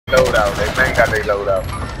loadout. They ain't got their loadout.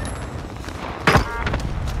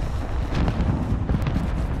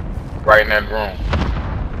 Right in that room.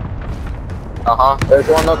 There's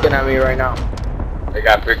one looking at me right now. They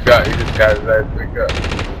got picked up. He just got his ass picked up.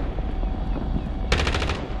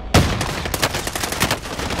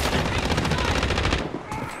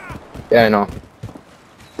 Yeah, I know.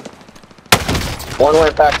 One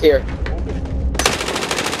went back here.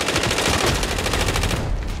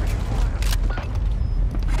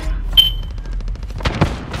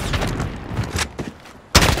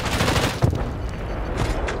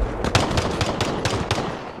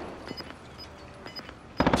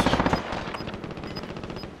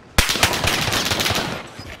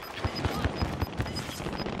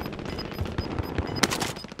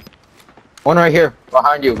 One right here,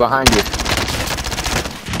 behind you, behind you.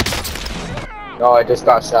 No, I just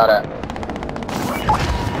got shot at.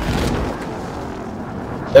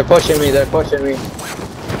 They're pushing me, they're pushing me.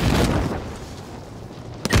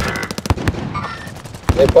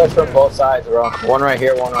 They push from both sides, bro. One right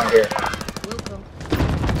here, one right here.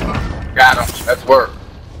 Got him. That's work.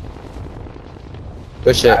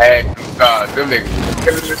 Good shit. I had them niggas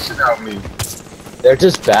killing the shit out of me. They're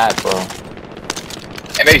just bad, bro.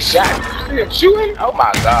 And they shot. You see them shooting? Oh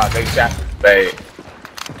my god, they shot this bad.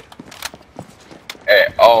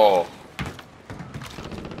 At all.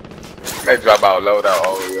 They drop out loadout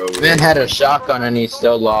all the way over. Man had a shotgun and he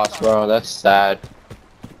still lost, bro. That's sad.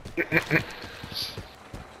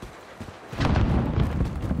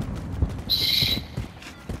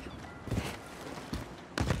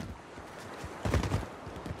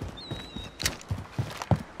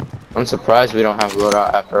 I'm surprised we don't have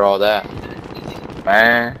loadout after all that.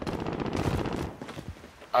 Man.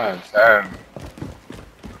 I'm sad.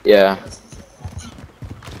 Yeah.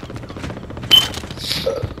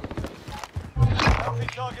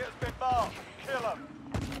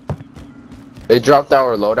 They dropped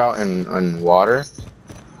our loadout in water.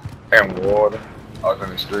 And water. I was in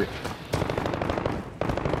the street.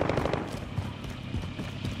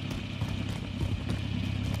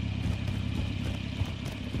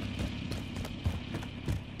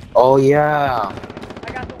 Oh yeah.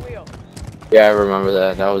 I got the wheel. Yeah, I remember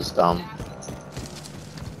that. That was dumb.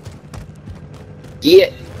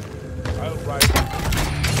 Get.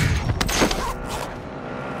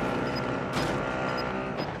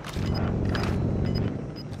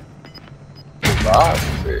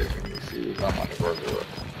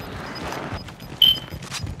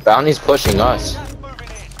 Bounty's pushing us.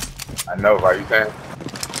 I know, right? You saying?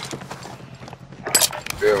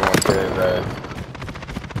 Still want to say that.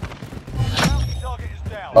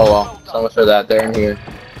 Oh well, so much for that. They're in here.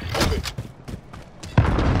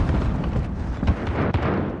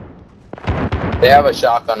 They have a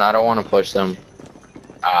shotgun. I don't want to push them.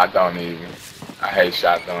 I don't even. I hate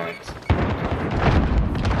shotguns.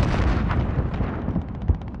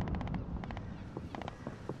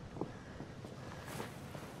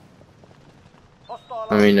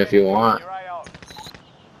 I mean, if you want.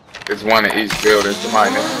 There's one in each building.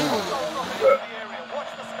 Somebody next.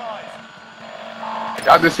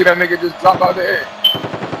 Y'all just see that nigga just drop out there.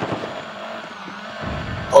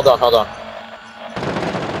 Hold on, hold on.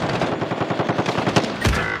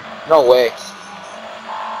 No way.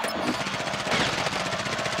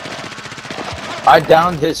 I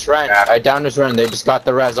downed his friend. I downed his friend. They just got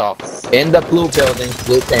the res off. In the blue building,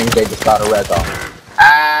 blue thing, they just got a res off.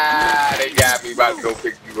 Ah, they got me. About to go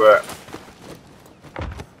pick you up.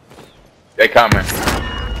 They coming.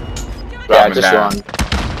 Yeah, just run.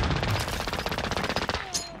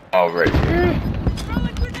 Already.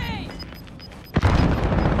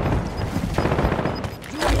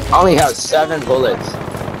 I only have 7 bullets.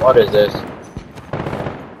 What is this?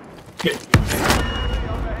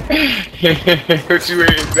 What you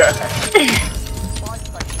ain't done?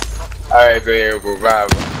 Alright, there,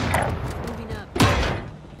 revival.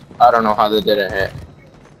 I don't know how they didn't hit.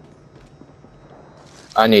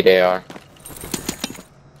 I need AR.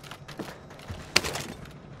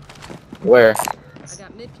 Where? I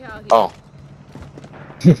got mid-cal here. Oh.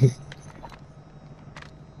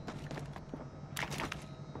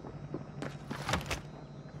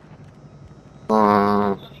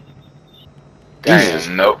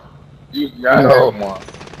 Damn, nope. You got no. that one.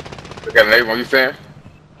 Look at the one you saying?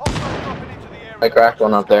 I cracked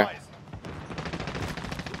one up there.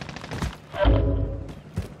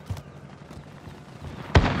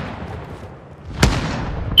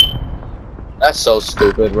 That's so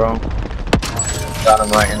stupid, bro. Got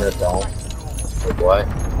him right in the dome. Like what?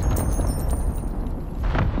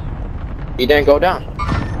 He didn't go down.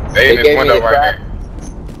 They in this gave me window the right crack, there.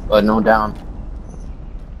 but no down.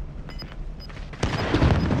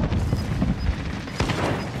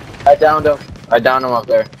 downed him. I downed him up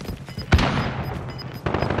there.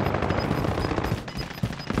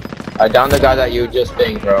 I downed the guy that you just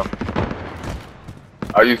pinged, bro.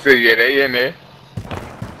 Oh, you see? Yeah, they in there.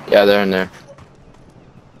 Yeah, they're in there.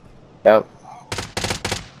 Yep.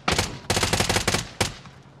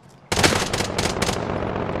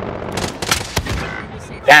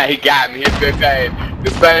 Yeah, he got me. Hit the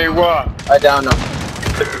same one. I downed him.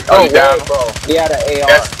 Oh, you down? whoa, bro. He had an AR.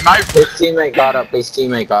 That's sniper. His teammate got up. His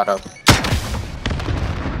teammate got up.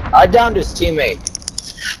 I downed his teammate.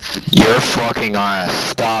 You're fucking ass.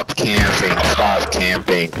 Stop camping. Stop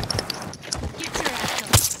camping.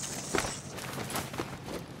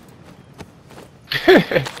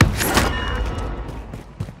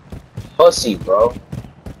 Pussy, bro.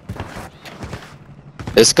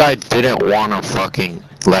 This guy didn't wanna fucking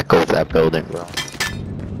let go of that building, bro.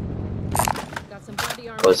 Got some body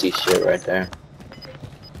armor. Pussy shit right there.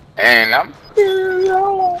 And I'm.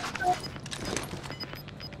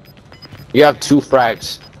 You have 2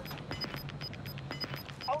 frags.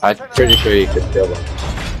 I'm pretty sure you could kill him.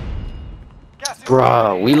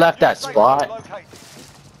 Bro, we left that spot.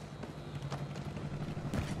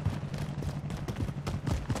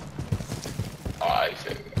 Oh, I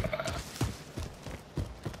see.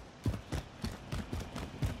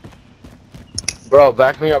 Bro,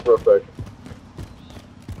 back me up real quick.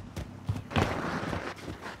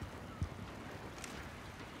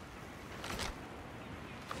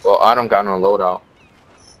 Well, I don't got no loadout.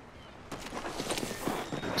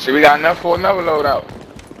 Should we got enough for another loadout?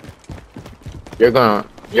 You're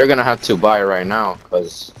gonna have to buy it right now,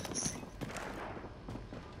 cause.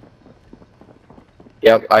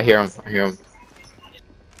 Yep, I hear him. I hear him.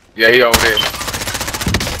 Yeah, he over there.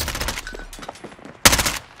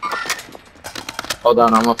 Hold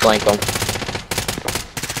on, I'm gonna flank him.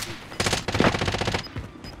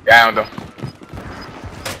 Downed him.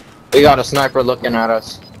 We got a sniper looking at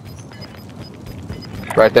us.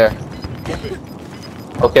 Right there.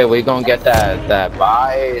 Okay, we gonna get that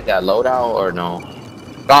buy, that loadout, or no?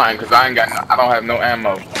 Starting, cause I don't have no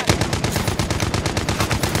ammo.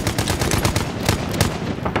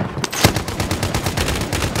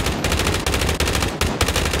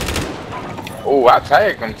 Oh, I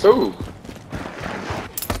tagged him too.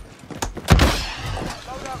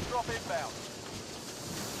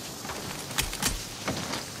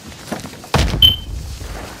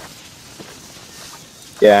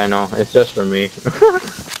 Yeah, I know. It's just for me.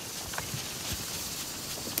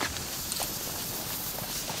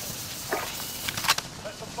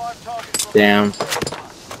 Damn.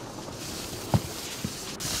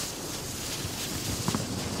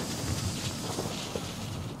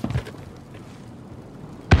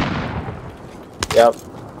 Yep.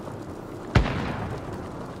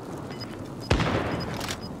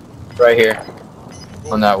 Right here.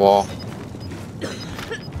 On that wall.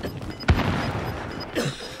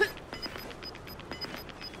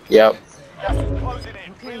 Yep. Closing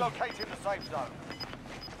in. Relocating the safe zone.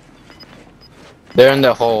 They're in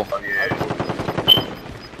the hole.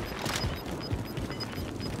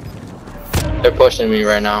 They're pushing me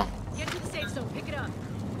right now. Get to the safe zone. Pick it up.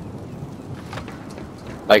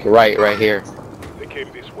 Like right here. They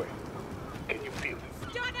came this way. Can you feel it?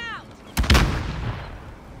 Stun out.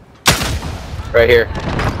 Right here.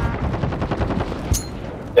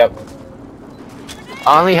 Yep.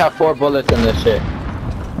 I only have 4 bullets in this shit.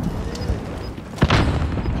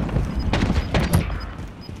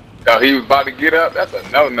 Yo, he was about to get up. That's a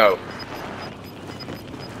no-no.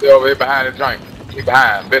 Stay over here behind the drink. He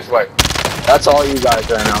behind. This way. That's all you guys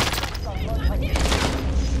right now.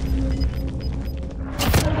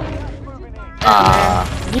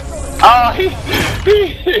 Oh, he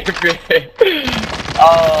hit me.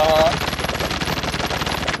 Oh.